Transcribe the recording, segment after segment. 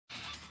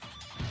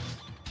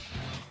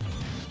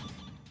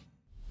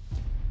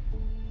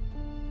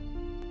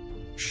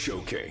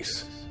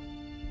Showcase.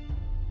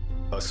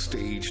 A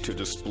stage to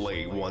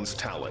display one's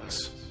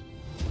talents.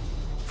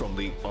 From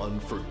the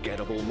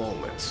unforgettable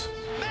moments.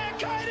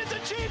 Mankind has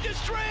achieved his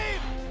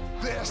dream!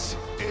 This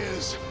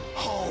is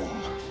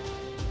home.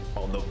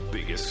 On the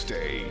biggest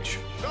stage.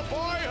 The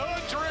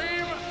boyhood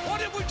dream! What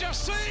did we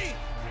just see?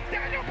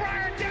 Daniel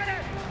Bryan did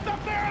it! The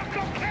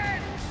Miracle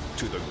Kid!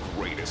 To the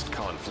greatest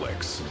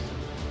conflicts.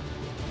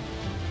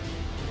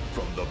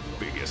 From the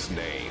biggest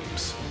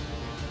names.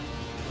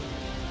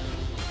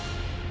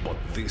 But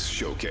this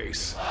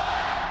showcase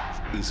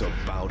is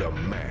about a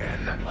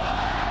man.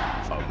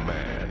 A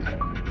man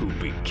who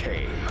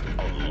became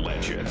a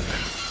legend.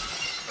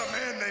 A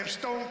man named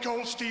Stone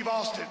Cold Steve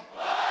Austin.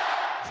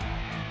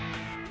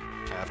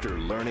 After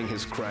learning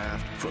his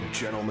craft from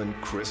gentleman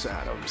Chris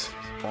Adams,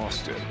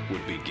 Austin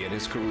would begin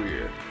his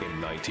career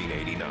in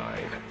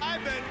 1989.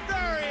 I've been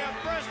very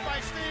impressed by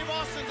Steve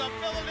Austin's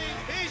abilities.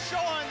 He's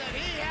showing that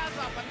he has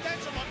a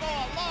potential to go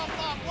a long,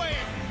 long way.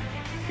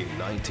 In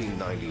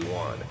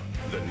 1991,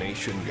 the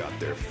nation got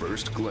their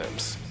first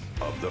glimpse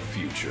of the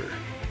future.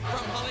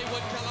 From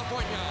Hollywood,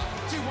 California,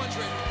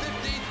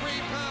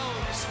 253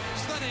 pounds,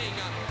 stunning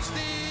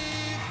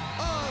Steve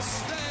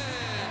Austin.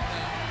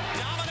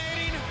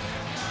 Dominating,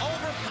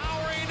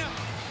 overpowering,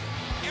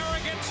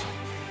 arrogant.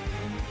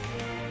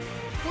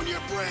 When you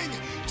bring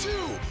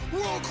two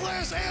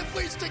world-class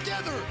athletes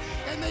together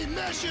and they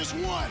mesh as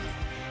one,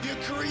 you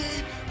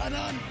create an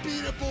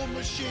unbeatable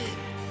machine.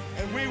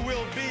 And we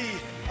will be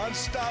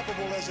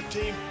unstoppable as a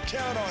team.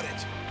 Count on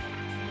it.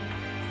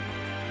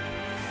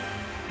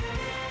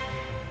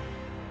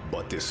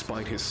 But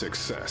despite his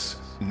success,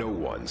 no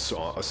one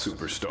saw a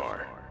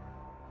superstar.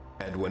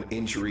 And when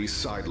injuries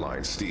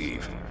sidelined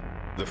Steve,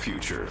 the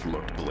future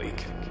looked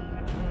bleak.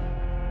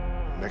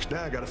 Next day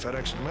I got a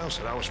FedEx in the mail,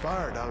 said I was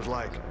fired. I was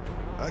like,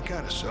 that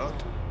kind of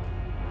sucked.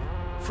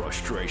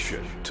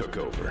 Frustration took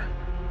over.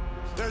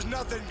 There's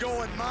nothing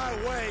going my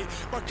way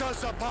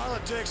because the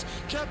politics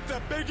kept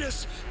the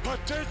biggest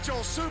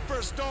potential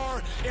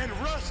superstar in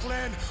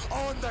wrestling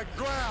on the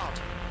ground.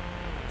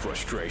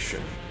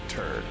 Frustration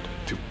turned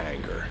to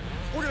anger.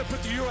 We're going to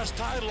put the U.S.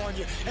 title on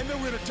you, and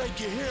then we're going to take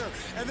you here,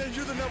 and then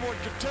you're the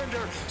 #1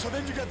 contender, so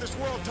then you got this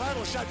world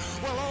title shot.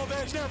 Well, all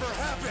that never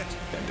happened.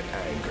 And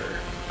anger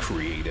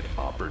created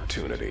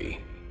opportunity.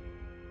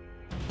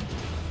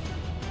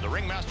 The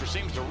ringmaster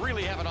seems to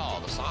really have it all.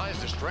 The size,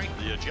 the strength,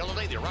 the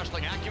agility, the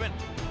wrestling acumen.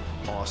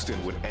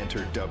 Austin would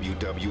enter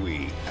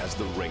WWE as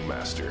the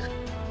ringmaster,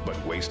 but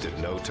wasted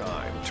no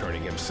time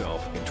turning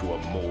himself into a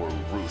more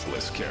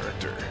ruthless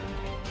character.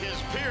 His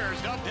peers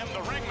dubbed him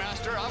the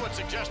ringmaster. I would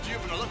suggest to you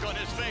from the look on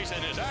his face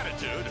and his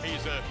attitude,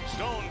 he's a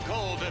stone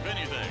cold if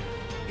anything.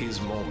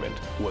 His moment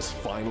was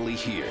finally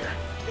here.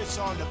 It's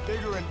on to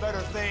bigger and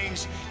better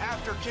things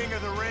after King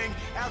of the Ring,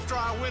 after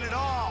I win it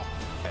all.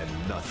 And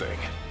nothing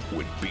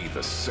would be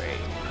the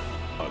same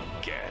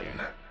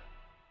again.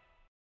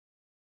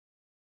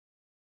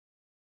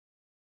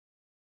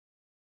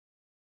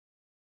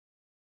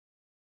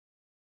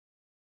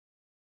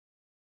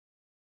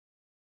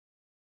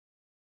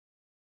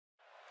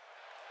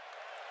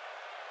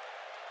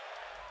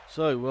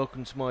 So,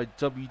 welcome to my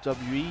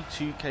WWE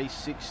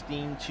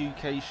 2K16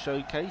 2K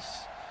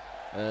showcase.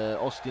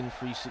 Austin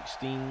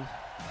 316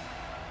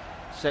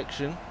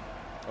 section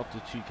of the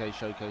 2K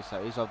showcase,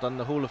 that is. I've done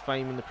the Hall of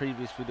Fame in the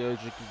previous videos,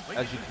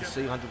 as you can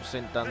see,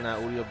 100% done that,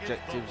 all the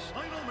objectives.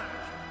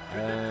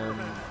 And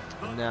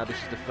now this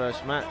is the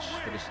first match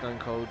for the Stone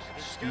Cold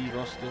Steve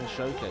Austin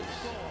showcase.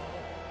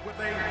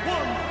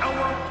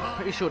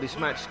 Pretty sure this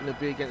match is going to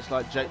be against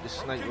like Jake the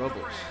Snake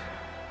Roberts.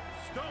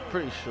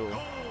 Pretty sure.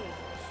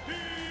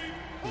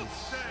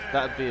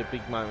 That'd be a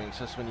big moment.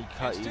 That's when he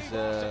cut his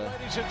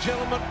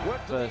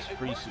first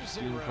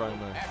 316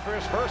 promo. After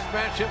his first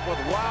matchup with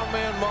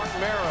Wildman Mark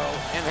Marrow,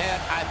 and had,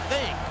 I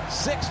think,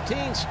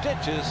 16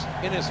 stitches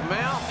in his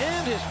mouth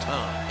and his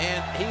tongue.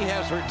 And he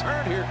has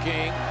returned here,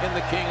 King, in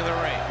the King of the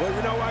Ring. Well,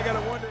 you know, I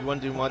gotta wonder. You're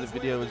wondering why the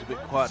video was a bit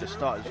quiet at the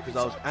start. It's because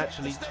I was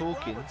actually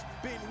talking,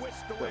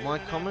 but my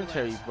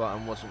commentary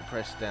button wasn't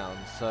pressed down.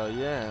 So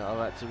yeah,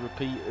 I had to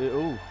repeat it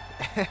all.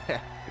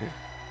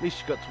 At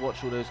least you got to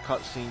watch all those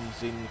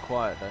cutscenes in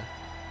quiet though,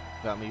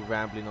 about me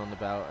rambling on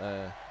about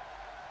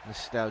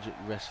nostalgic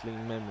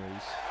wrestling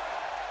memories.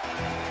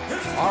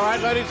 All right,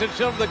 ladies and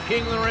gentlemen, the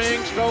King of the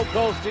Ring, Stone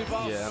Cold Steve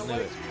Austin. Yeah, I knew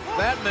it.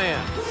 That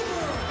man.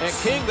 And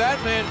King,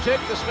 that man,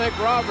 Jake the Snake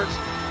Roberts,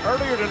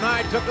 earlier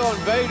tonight took on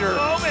Vader.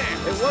 Oh, man.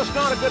 It was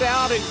not a good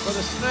outing for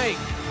the Snake.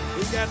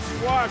 He got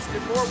squashed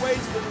in more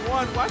ways than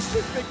one. Watch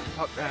this big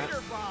Fuck that.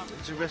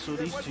 To wrestle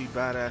these two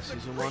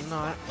badasses in one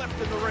night. left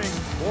in the ring.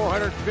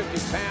 450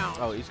 pounds.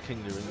 Oh, he's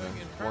King of the Ring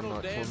though. One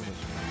night tournament.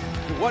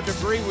 To what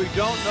degree we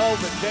don't know,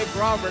 but Jake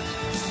Roberts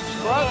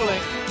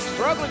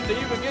struggling to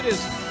even get his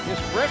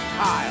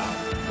reptile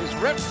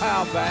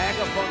bag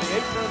up on the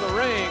apron of the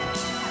ring.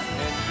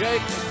 And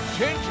Jake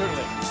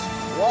gingerly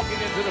walking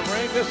into the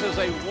ring. This is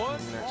a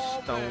one.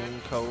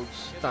 Stone Cold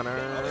Stunner.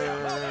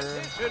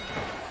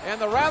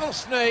 And the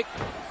Rattlesnake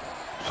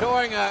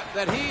showing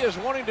that he is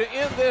wanting to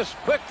end this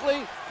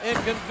quickly and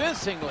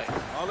convincingly.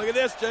 Oh, look at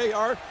this,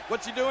 JR.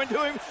 What's he doing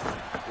to him?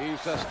 He's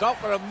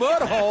stomping a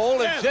mud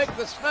hole in Jake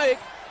the Snake,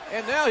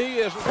 and now he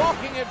is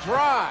walking it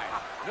dry.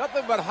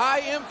 Nothing but high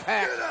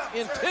impact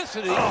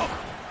intensity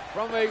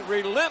from a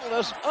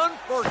relentless,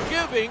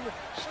 unforgiving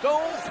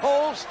Stone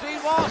Cold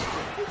Steve Austin.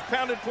 He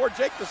pounded poor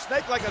Jake the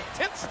Snake like a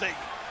tent stake.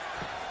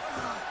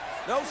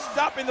 No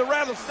stopping the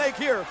rattlesnake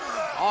here.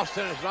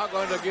 Austin is not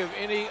going to give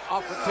any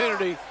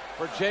opportunity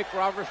for Jake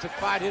Roberts to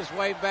fight his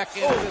way back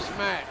into this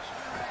match.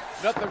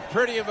 Nothing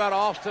pretty about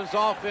Austin's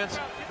offense,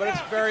 but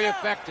it's very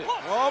effective.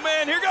 Oh,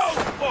 man, here goes.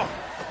 Oh.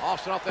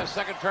 Austin off that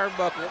second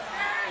turnbuckle,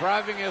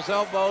 driving his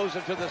elbows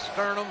into the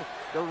sternum,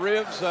 the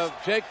ribs of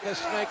Jake the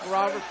Snake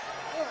Roberts.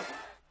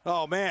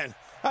 Oh, man.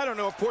 I don't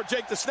know if poor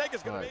Jake the Snake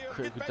is going to be able to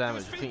critical get back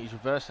damage. to I his think feet. he's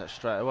reversed that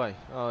straight away.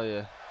 Oh,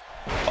 yeah.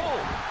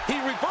 Oh, he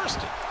reversed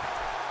it.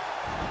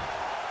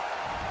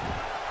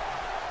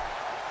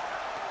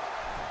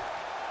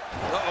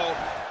 Uh-oh.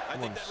 I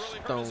Come think on, that really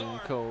hurt his Stone arm.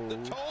 Cold.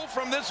 The toll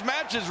from this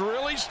match is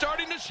really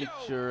starting to show.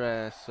 Get your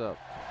ass up.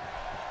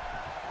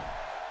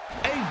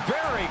 A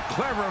very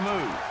clever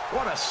move.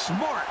 What a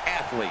smart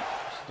athlete.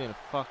 Just doing a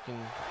fucking...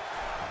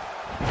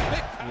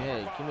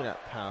 Yeah, give me that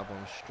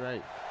powerbomb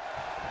straight.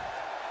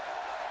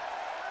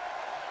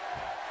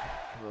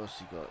 What else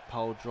he got?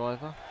 Pole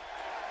driver.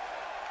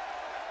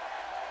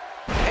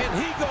 And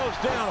he goes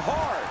down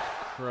hard.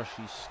 Crush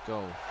his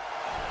skull.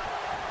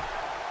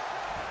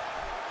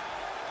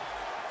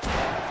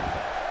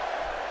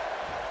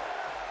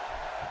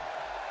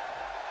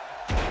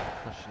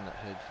 Crushing that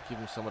head. Give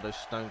him some of those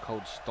Stone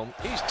Cold stomps.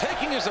 He's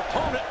taking his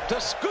opponent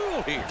to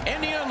school here,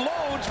 and he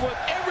unloads with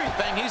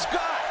everything he's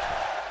got.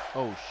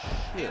 Oh,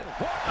 shit.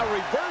 What a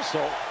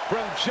reversal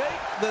from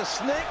Jake the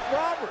Snake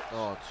Roberts.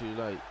 Oh, too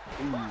late.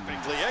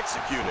 Perfectly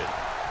executed.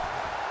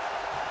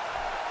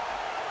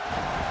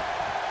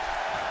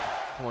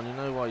 Come on, you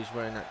know why he's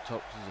wearing that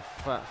top? 'Cause he's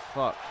a fat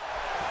fuck.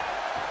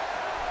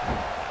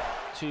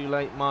 Too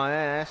late, my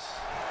ass.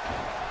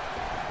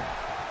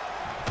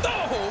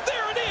 Oh,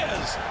 there it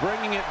is.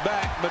 Bringing it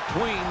back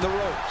between the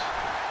ropes.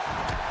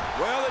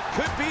 Well, it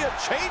could be a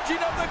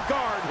changing of the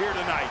guard here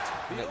tonight.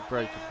 Neck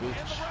breaker,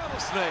 bitch.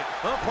 Rattlesnake,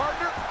 huh,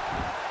 partner?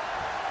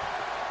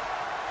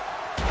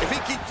 If he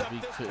keeps up Be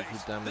this critical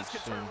pace, damage this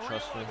could soon, turn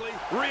trust real me.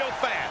 ugly, real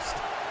fast.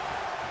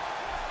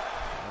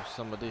 Have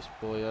some of this,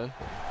 boyo.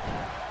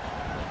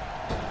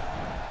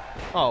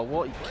 Oh,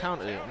 what? He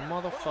countered it,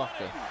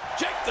 motherfucker.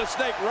 Jake the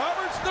Snake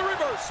Roberts, the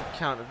reversal.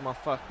 Countered my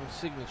fucking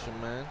signature,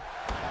 man.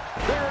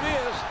 There it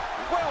is.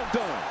 Well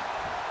done.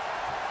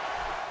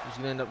 He's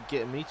gonna end up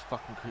getting me to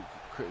fucking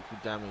critical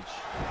damage.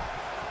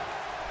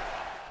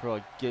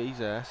 Right, get his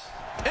ass.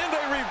 And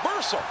a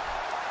reversal.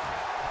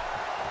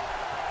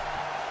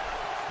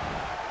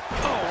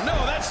 Oh,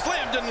 no, that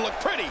slam didn't look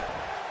pretty.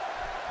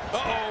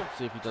 Uh-oh.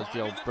 See if he does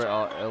the old Bret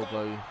Hart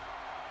elbow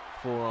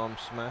forearm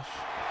smash.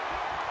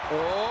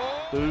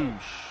 Oh.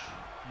 Boosh.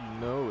 You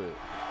know it.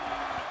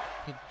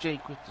 Hit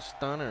Jake with the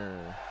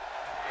stunner.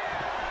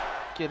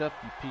 Get up,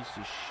 you piece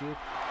of shit.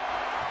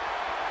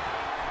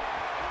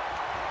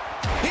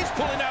 He's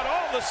pulling out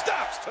all the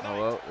stops tonight. Oh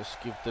well, let's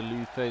give the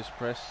Luthez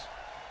press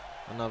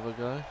another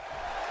go.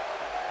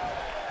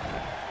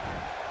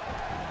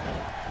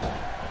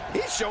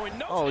 He's showing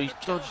no. Oh, he's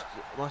dodged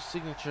my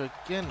signature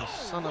again, the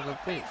son of a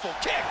bitch. Full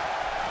kick.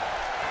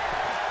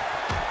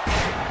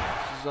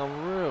 This is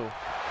unreal.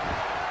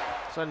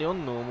 It's only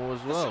on normal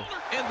as well.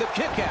 And the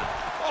kick out.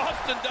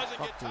 Austin doesn't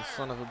get Fucking tired.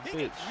 son of a He bitch.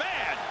 gets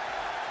mad.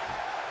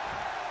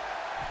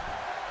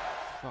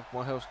 Fuck,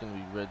 my health's gonna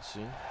be red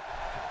soon.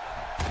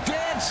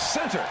 Dead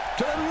center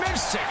to the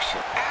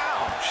midsection.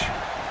 Ouch.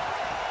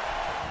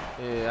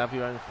 Yeah, have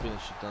your own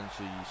finisher done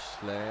to you,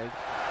 slag.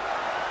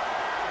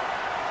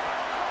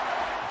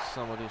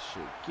 Some of this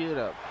shit. Get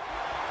up.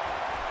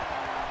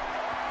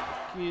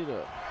 Get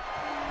up.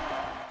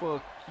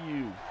 Fuck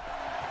you.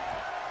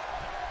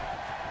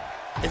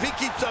 If he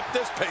keeps up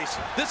this pace,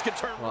 this could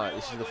turn. Right, real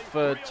this is the ugly,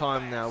 third real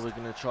time fast. now we're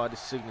gonna try the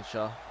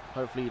signature.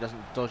 Hopefully he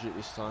doesn't dodge it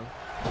this time.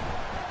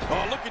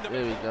 Oh, looking to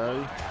There we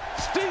go.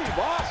 Steve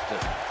Austin.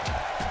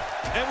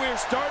 And we're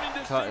starting to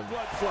Cut see him.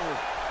 blood flow.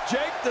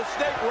 Jake the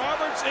Snake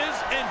Roberts is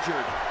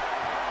injured.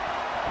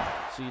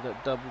 See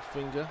that double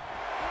finger?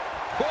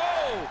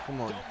 Whoa!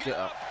 Come on, Don't get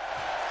up.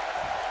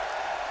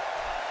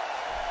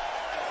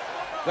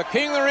 The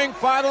King of the Ring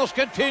finals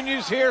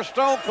continues here.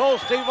 Stone Cold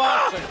Steve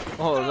Austin.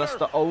 Oh, that's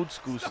the old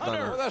school With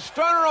stunner. a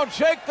stunner on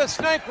Jake the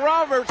Snake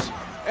Roberts.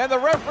 And the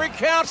referee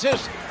counts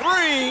as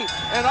 3.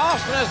 And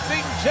Austin has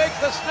beaten Jake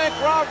the Snake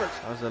Roberts.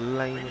 That was the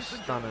lamest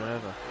stunner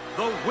ever.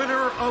 The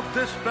winner of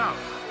this bout,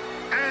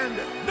 and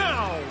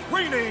now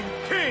reigning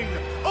king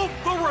of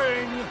the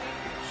ring,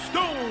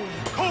 Stone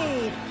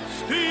Cold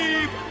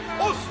Steve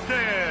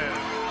Austin.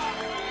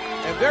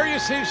 And there you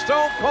see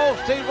Stone Cold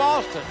Steve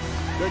Austin.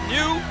 The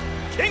new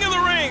King of the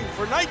Ring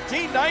for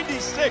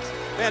 1996.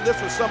 Man,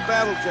 this was some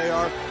battle,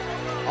 JR.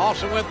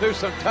 Austin went through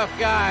some tough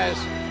guys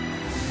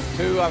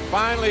to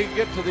finally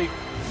get to the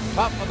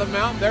top of the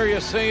mountain. There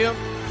you see him.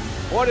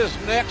 What is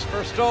next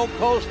for Stone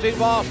Cold Steve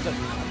Austin?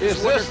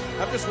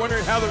 I'm just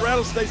wondering how the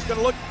rattlesnake's going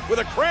to look with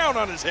a crown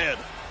on his head.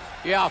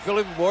 Yeah, Phil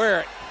him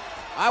wear it.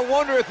 I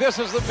wonder if this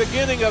is the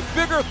beginning of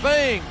bigger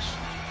things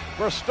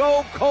for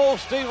Stone Cold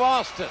Steve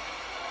Austin.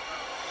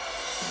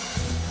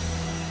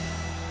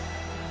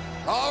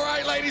 All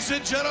right, ladies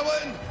and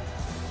gentlemen,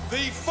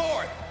 the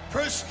fourth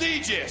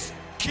prestigious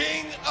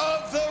King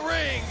of the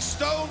Ring,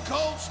 Stone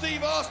Cold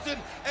Steve Austin,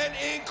 an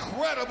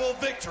incredible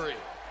victory.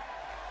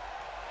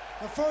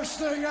 The first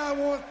thing I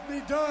want to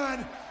be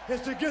done is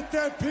to get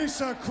that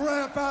piece of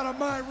crap out of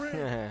my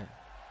ring.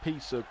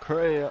 Piece of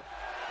crap.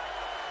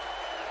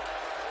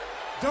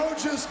 Don't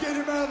just get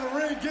him out of the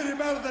ring, get him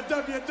out of the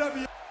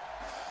WWE.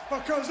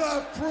 Because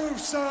I've proved,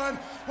 son,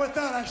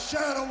 without a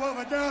shadow of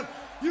a doubt,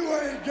 you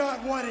ain't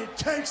got what it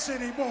takes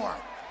anymore.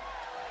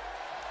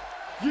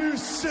 You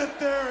sit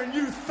there and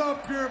you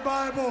thump your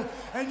Bible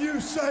and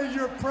you say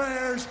your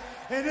prayers,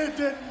 and it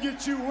didn't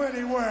get you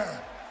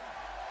anywhere.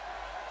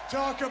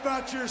 Talk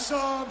about your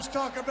Psalms,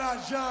 talk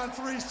about John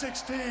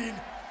 3:16.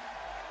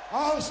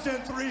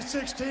 Austin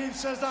 3:16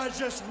 says, I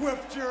just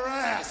whipped your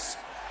ass.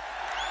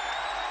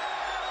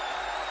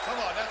 Come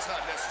on, that's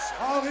not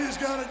necessary. All he's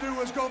got to do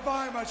is go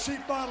buy him a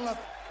cheap bottle of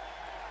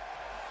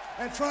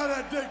and try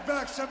to dig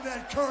back some of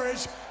that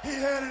courage he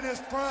had in his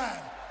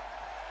prime.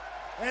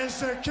 As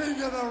the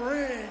King of the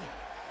Ring,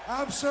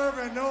 I'm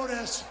serving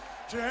notice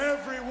to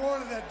every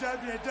one of the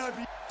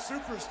WWE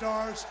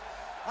superstars.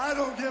 I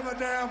don't give a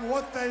damn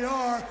what they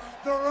are.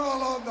 They're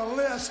all on the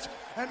list,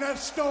 and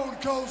that's Stone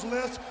Cold's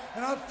list,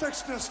 and I'm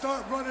fixing to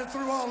start running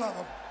through all of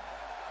them.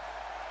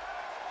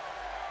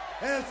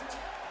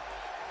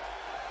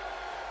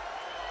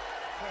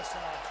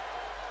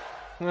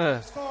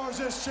 As far as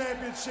this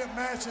championship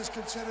match is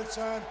considered,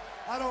 son,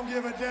 I don't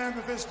give a damn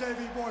if it's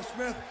Davey Boy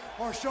Smith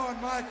or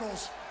Shawn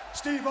Michaels.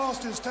 Steve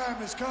Austin's time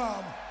has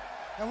come.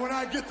 And when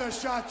I get the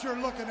shot, you're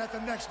looking at the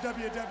next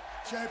WWE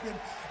champion.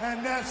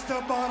 And that's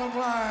the bottom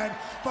line,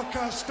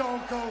 because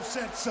Stone Cold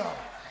said so.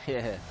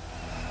 Yeah.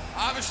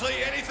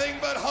 Obviously anything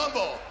but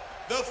humble.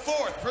 The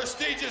fourth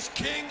prestigious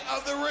King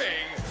of the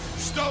Ring,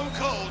 Stone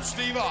Cold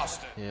Steve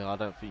Austin. Yeah, I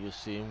don't think you'll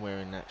see him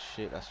wearing that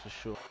shit, that's for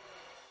sure.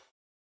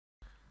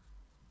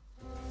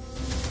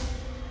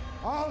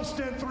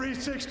 Austin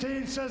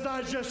 3:16 says,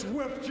 I just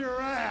whipped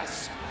your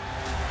ass.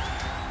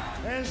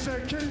 As the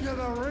King of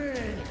the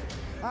Ring,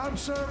 I'm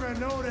serving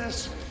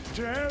notice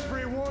to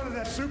every one of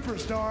the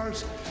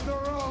superstars.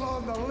 They're all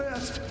on the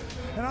list,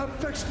 and I'm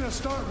fixing to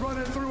start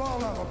running through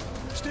all of them.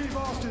 Steve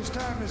Austin's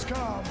time has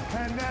come,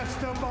 and that's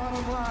the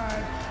bottom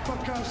line,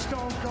 because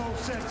Stone Cold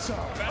said so.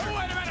 Oh,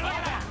 wait a minute, look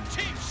at that.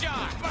 Cheap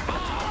shot.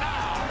 Oh,